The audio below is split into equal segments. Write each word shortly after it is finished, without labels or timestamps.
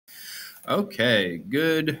Okay,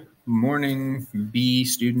 good morning, B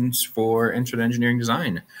students for Intro to Engineering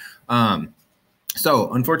Design.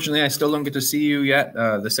 So unfortunately, I still don't get to see you yet.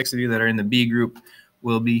 The 6 of you that are in the B group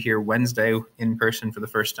will be here Wednesday in person for the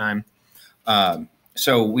first time.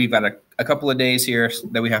 So we've got a couple of days here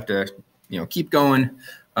that we have to, keep going.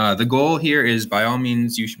 The goal here is, by all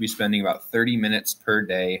means, you should be spending about 30 minutes per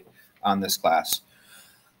day on this class.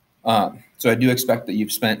 So I do expect that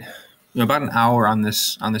you've spent about an hour on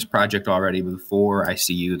this project already before I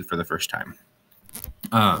see you for the first time.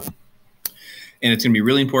 And it's going to be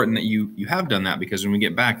really important that you have done that, because when we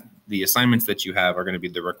get back, the assignments that you have are going to be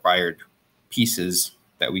the required pieces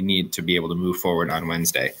that we need to be able to move forward on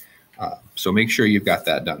Wednesday. So make sure you've got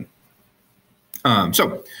that done.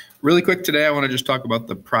 So really quick today, I want to just talk about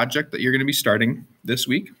the project that you're going to be starting this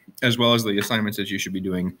week, as well as the assignments that you should be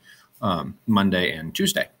doing Monday and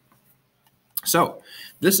Tuesday. So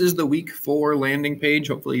this is the week 4 landing page.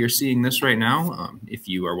 Hopefully you're seeing this right now. If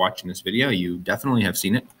you are watching this video, you definitely have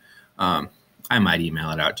seen it. I might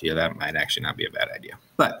email it out to you. That might actually not be a bad idea.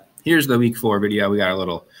 But here's the week 4 video. We got a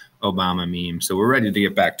little Obama meme, so we're ready to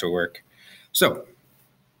get back to work. So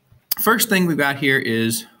first thing we've got here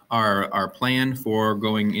is our plan for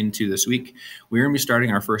going into this week. We're going to be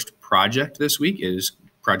starting our first project this week. It is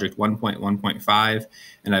project 1.1.5,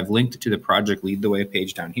 and I've linked to the project Lead the Way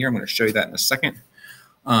page down here. I'm going to show you that in a second.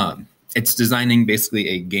 It's designing basically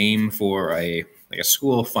a game for a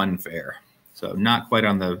school fun fair. So not quite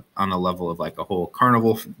on the level of like a whole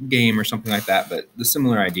carnival game or something like that, but the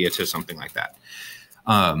similar idea to something like that.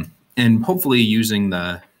 And hopefully using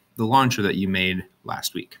the launcher that you made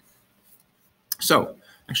last week. So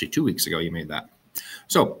actually 2 weeks ago you made that.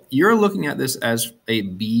 So you're looking at this as a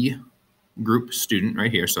B group student right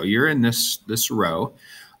here. So you're in this row.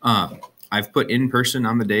 I've put in person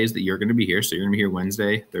on the days that you're going to be here. So you're going to be here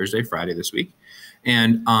Wednesday, Thursday, Friday this week.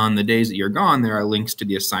 And on the days that you're gone, there are links to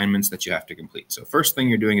the assignments that you have to complete. So first thing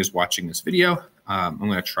you're doing is watching this video. I'm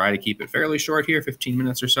going to try to keep it fairly short here, 15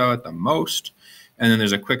 minutes or so at the most. And then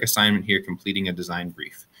there's a quick assignment here, completing a design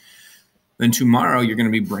brief. Then tomorrow, you're going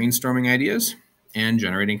to be brainstorming ideas and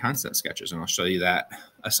generating concept sketches. And I'll show you that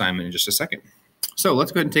assignment in just a second. So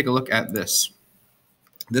let's go ahead and take a look at this.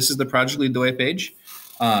 This is the Project Lead the Way page.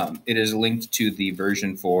 It is linked to the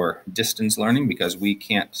version for distance learning, because we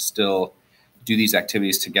can't still do these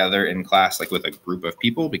activities together in class, like with a group of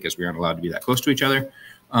people, because we aren't allowed to be that close to each other.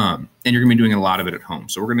 And you're going to be doing a lot of it at home.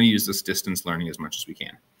 So we're going to use this distance learning as much as we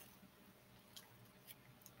can.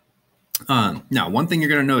 Now, one thing you're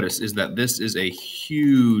going to notice is that this is a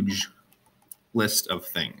huge list of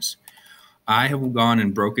things. I have gone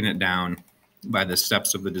and broken it down by the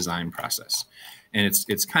steps of the design process. And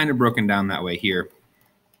it's kind of broken down that way here.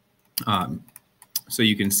 So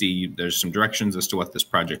you can see there's some directions as to what this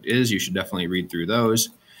project is. You should definitely read through those.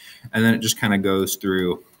 And then it just kind of goes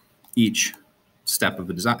through each step of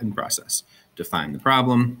the design process. Define the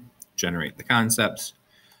problem, generate the concepts,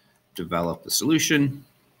 develop the solution,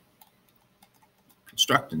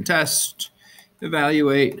 construct and test,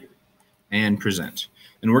 evaluate, and present.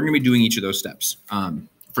 And we're going to be doing each of those steps.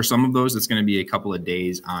 For some of those, it's going to be a couple of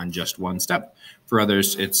days on just one step. For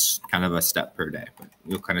others, it's kind of a step per day. But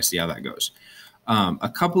you'll kind of see how that goes. A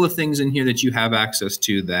couple of things in here that you have access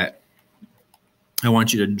to that I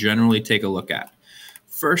want you to generally take a look at.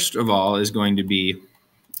 First of all is going to be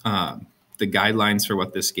the guidelines for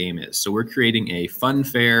what this game is. So we're creating a fun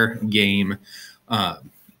fair game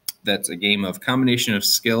that's a game of combination of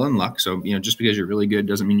skill and luck. So, just because you're really good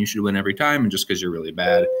doesn't mean you should win every time. And just because you're really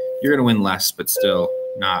bad, you're going to win less, but still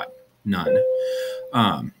not none.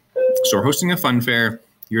 So we're hosting a fun fair.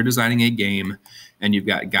 You're designing a game, and you've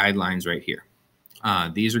got guidelines right here.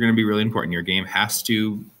 These are going to be really important. Your game has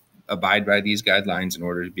to abide by these guidelines in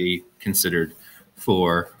order to be considered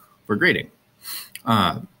for grading.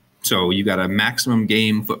 So you got a maximum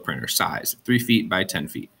game footprint or size, 3 feet by 10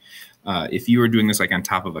 feet. If you were doing this like on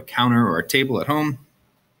top of a counter or a table at home,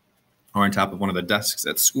 or on top of one of the desks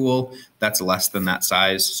at school, that's less than that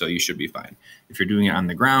size, so you should be fine. If you're doing it on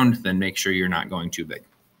the ground, then make sure you're not going too big.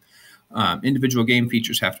 Individual game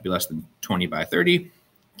features have to be less than 20 by 30.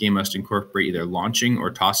 Game must incorporate either launching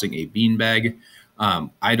or tossing a beanbag.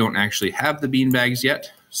 I don't actually have the beanbags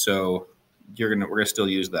yet, so we're gonna still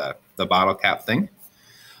use the bottle cap thing.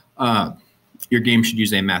 Your game should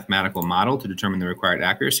use a mathematical model to determine the required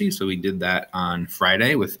accuracy. So we did that on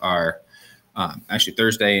Friday with our, actually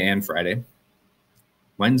Thursday and Friday,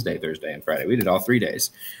 Wednesday, Thursday, and Friday. We did all 3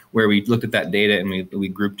 days where we looked at that data and we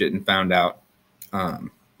grouped it and found out,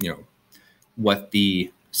 what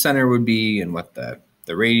the center would be and what the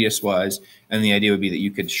radius was. And the idea would be that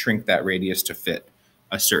you could shrink that radius to fit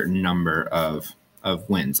a certain number of of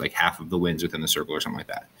wins, like half of the wins within the circle or something like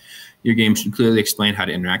that. Your game should clearly explain how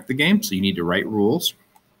to interact the game, so you need to write rules.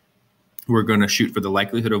 We're going to shoot for the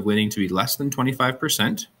likelihood of winning to be less than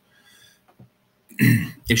 25%.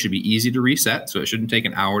 It should be easy to reset, so it shouldn't take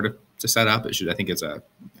an hour to set up. It should, I think it's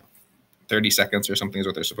 30 seconds or something is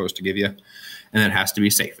what they're supposed to give you. And it has to be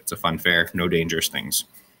safe. It's a fun fair, no dangerous things.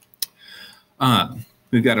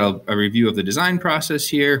 We've got a review of the design process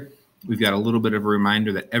here. We've got a little bit of a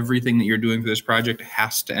reminder that everything that you're doing for this project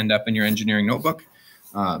has to end up in your engineering notebook.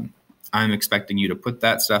 I'm expecting you to put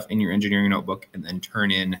that stuff in your engineering notebook and then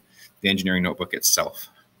turn in the engineering notebook itself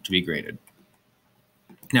to be graded.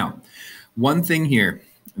 Now, one thing here,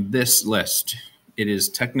 this list, it is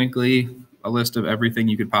technically a list of everything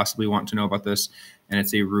you could possibly want to know about this, and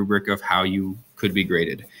it's a rubric of how you could be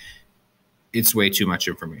graded. It's way too much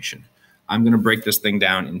information. I'm going to break this thing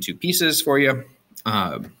down into pieces for you,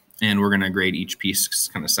 and we're going to grade each piece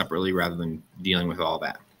kind of separately rather than dealing with all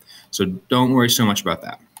that. So don't worry so much about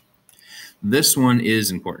that. This one is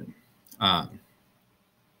important.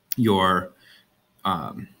 Your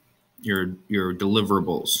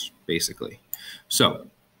deliverables, basically. So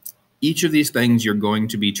each of these things you're going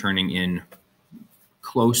to be turning in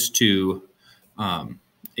close to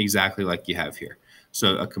exactly like you have here.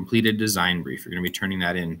 So a completed design brief, you're going to be turning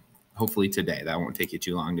that in hopefully today. That won't take you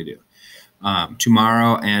too long to do.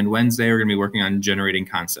 Tomorrow and Wednesday, we're going to be working on generating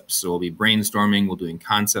concepts. So we'll be brainstorming. We'll doing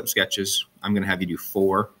concept sketches. I'm going to have you do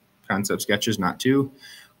 4 concept sketches, not 2.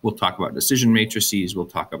 We'll talk about decision matrices. We'll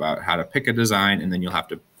talk about how to pick a design, and then you'll have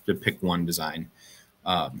to pick one design.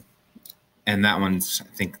 And that one's,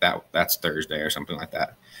 I think that's Thursday or something like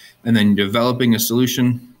that. And then developing a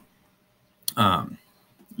solution, we're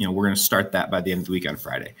going to start that by the end of the week on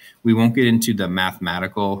Friday. We won't get into the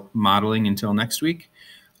mathematical modeling until next week,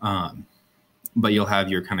 but you'll have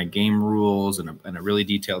your kind of game rules and a really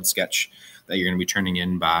detailed sketch that you're going to be turning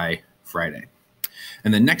in by Friday.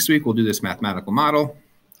 And then next week, we'll do this mathematical model.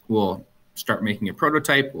 We'll start making a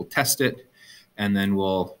prototype. We'll test it, and then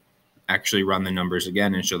we'll actually run the numbers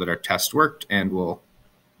again and show that our test worked, and we'll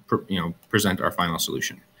present our final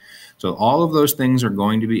solution. So all of those things are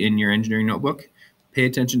going to be in your engineering notebook. Pay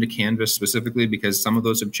attention to Canvas specifically because some of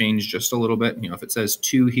those have changed just a little bit. If it says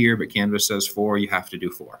 2 here, but Canvas says 4, you have to do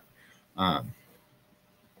 4.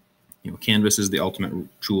 Canvas is the ultimate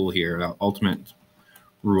tool here, ultimate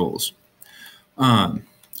rules.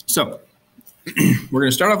 So we're going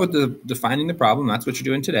to start off with defining the problem. That's what you're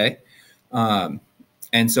doing today.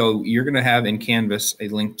 And so you're going to have in Canvas a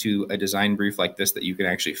link to a design brief like this that you can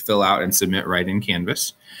actually fill out and submit right in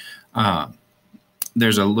Canvas.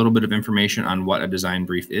 There's a little bit of information on what a design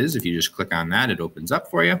brief is. If you just click on that, it opens up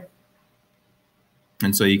for you.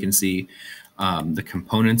 And so you can see the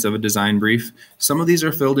components of a design brief. Some of these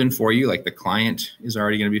are filled in for you, like the client is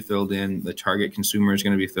already going to be filled in. The target consumer is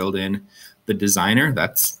going to be filled in. The designer,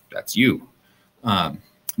 that's you.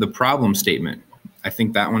 The problem statement, I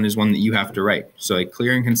think that one is one that you have to write. So a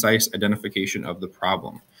clear and concise identification of the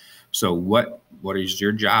problem. So what is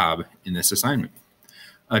your job in this assignment?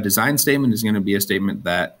 A design statement is going to be a statement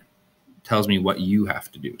that tells me what you have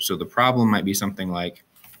to do. So the problem might be something like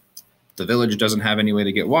the village doesn't have any way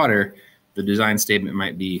to get water. The design statement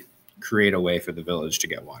might be create a way for the village to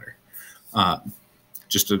get water.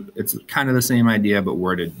 It's kind of the same idea, but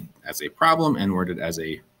worded as a problem and worded as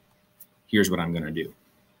a here's what I'm going to do.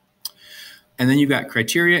 And then you've got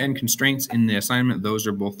criteria and constraints in the assignment. Those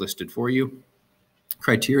are both listed for you.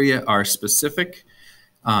 Criteria are specific,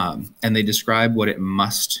 and they describe what it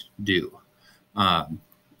must do.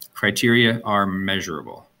 Criteria are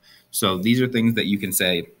measurable. So these are things that you can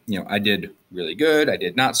say, I did really good, I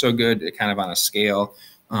did not so good, kind of on a scale.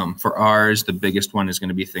 For ours, the biggest one is going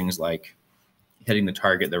to be things like hitting the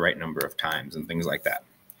target the right number of times and things like that.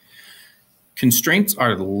 Constraints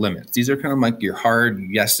are the limits. These are kind of like your hard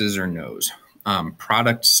yeses or nos.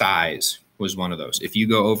 Product size was one of those. If you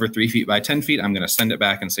go over 3 feet by 10 feet, I'm going to send it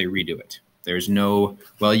back and say redo it. There's no,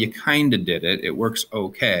 well, you kind of did it. It works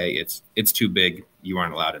okay. It's too big. You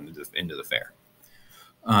aren't allowed into the fair.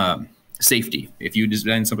 Safety. If you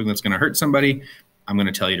design something that's going to hurt somebody, I'm going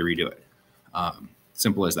to tell you to redo it.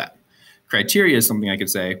 Simple as that. Criteria is something I could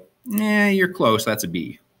say, you're close. That's a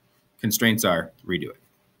B. Constraints are redo it.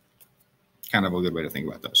 Kind of a good way to think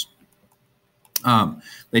about those.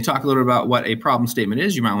 They talk a little about what a problem statement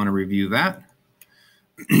is. You might want to review that.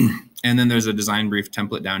 And then there's a design brief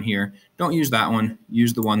template down here. Don't use that one.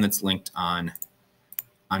 Use the one that's linked on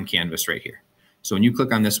Canvas right here. So when you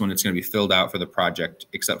click on this one, it's going to be filled out for the project,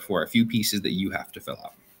 except for a few pieces that you have to fill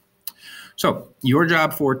out. So your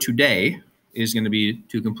job for today is going to be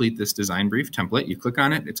to complete this design brief template. You click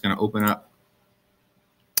on it. It's going to open up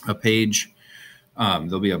a page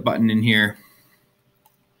There'll be a button in here.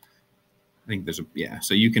 I think there's a, yeah,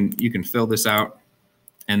 so you can fill this out,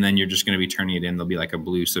 and then you're just going to be turning it in. There'll be like a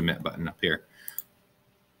blue submit button up here.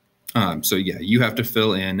 So yeah, you have to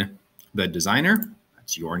fill in the designer,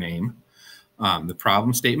 that's your name, the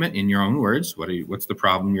problem statement in your own words, what's the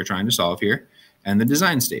problem you're trying to solve here, and the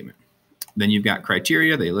design statement. Then you've got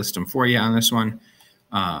criteria. They list them for you on this one.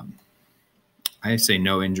 I say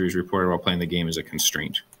no injuries reported while playing the game is a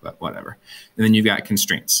constraint, but whatever. And then you've got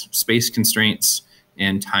constraints, space constraints,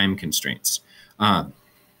 and time constraints.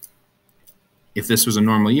 If this was a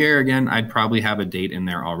normal year, again, I'd probably have a date in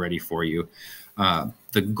there already for you.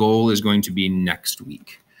 The goal is going to be next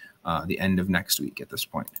week, the end of next week at this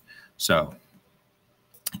point. So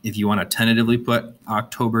if you want to tentatively put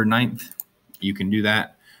October 9th, you can do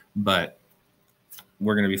that, but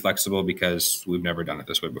we're going to be flexible because we've never done it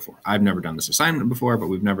this way before. I've never done this assignment before, but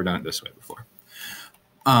we've never done it this way before.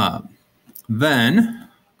 Then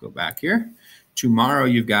go back here. Tomorrow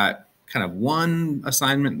you've got kind of one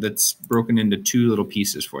assignment that's broken into two little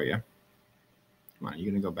pieces for you. Come on, are you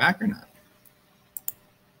going to go back or not?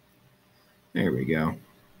 There we go.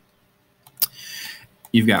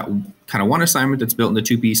 You've got kind of one assignment that's built into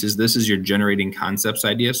two pieces. This is your generating concepts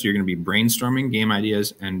idea. So you're going to be brainstorming game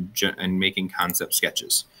ideas and making concept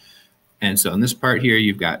sketches. And so in this part here,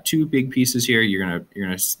 you've got two big pieces here. You're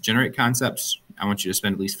gonna generate concepts. I want you to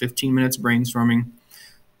spend at least 15 minutes brainstorming.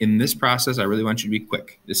 In this process, I really want you to be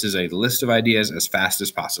quick. This is a list of ideas as fast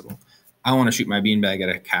as possible. I want to shoot my beanbag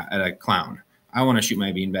at a clown. I want to shoot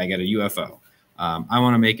my beanbag at a UFO. I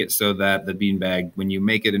want to make it so that the beanbag, when you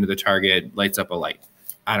make it into the target, lights up a light.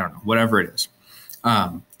 I don't know, whatever it is.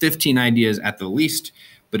 15 ideas at the least,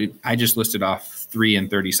 but I just listed off 3 in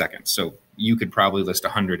 30 seconds. So you could probably list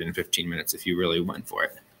 100 in 15 minutes if you really went for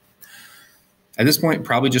it. At this point,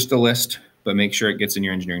 probably just a list, but make sure it gets in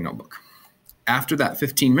your engineering notebook. After that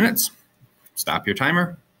 15 minutes, stop your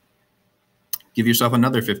timer. Give yourself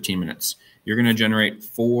another 15 minutes. You're going to generate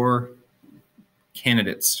 4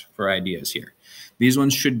 candidates for ideas here. These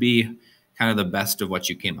ones should be kind of the best of what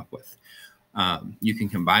you came up with. You can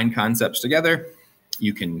combine concepts together.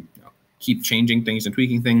 You can keep changing things and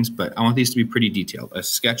tweaking things, but I want these to be pretty detailed. A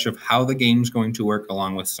sketch of how the game's going to work,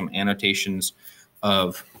 along with some annotations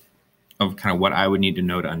of kind of what I would need to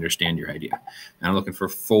know to understand your idea. And I'm looking for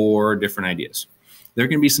 4 different ideas. There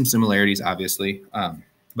can be some similarities, obviously,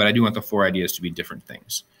 but I do want the 4 ideas to be different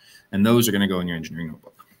things. And those are going to go in your engineering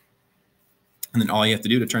notebook. And then all you have to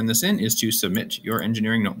do to turn this in is to submit your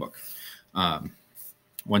engineering notebook.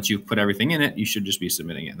 Once you've put everything in it, you should just be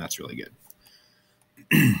submitting it, and that's really good.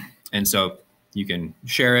 And so you can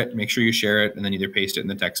share it, make sure you share it, and then either paste it in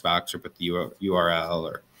the text box or put the URL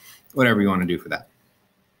or whatever you want to do for that.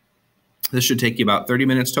 This should take you about 30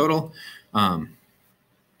 minutes total.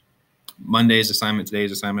 Monday's assignment,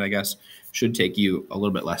 today's assignment, I guess, should take you a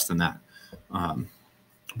little bit less than that.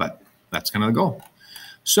 But that's kind of the goal.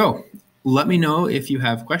 So let me know if you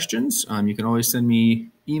have questions. You can always send me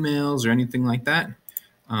emails or anything like that.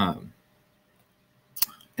 And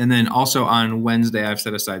then also on Wednesday, I've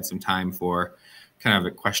set aside some time for kind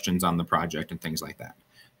of questions on the project and things like that.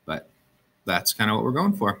 But that's kind of what we're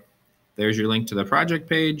going for. There's your link to the project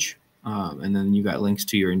page. And then you got links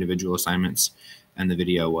to your individual assignments, and the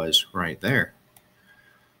video was right there.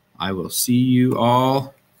 I will see you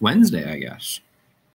all Wednesday, I guess.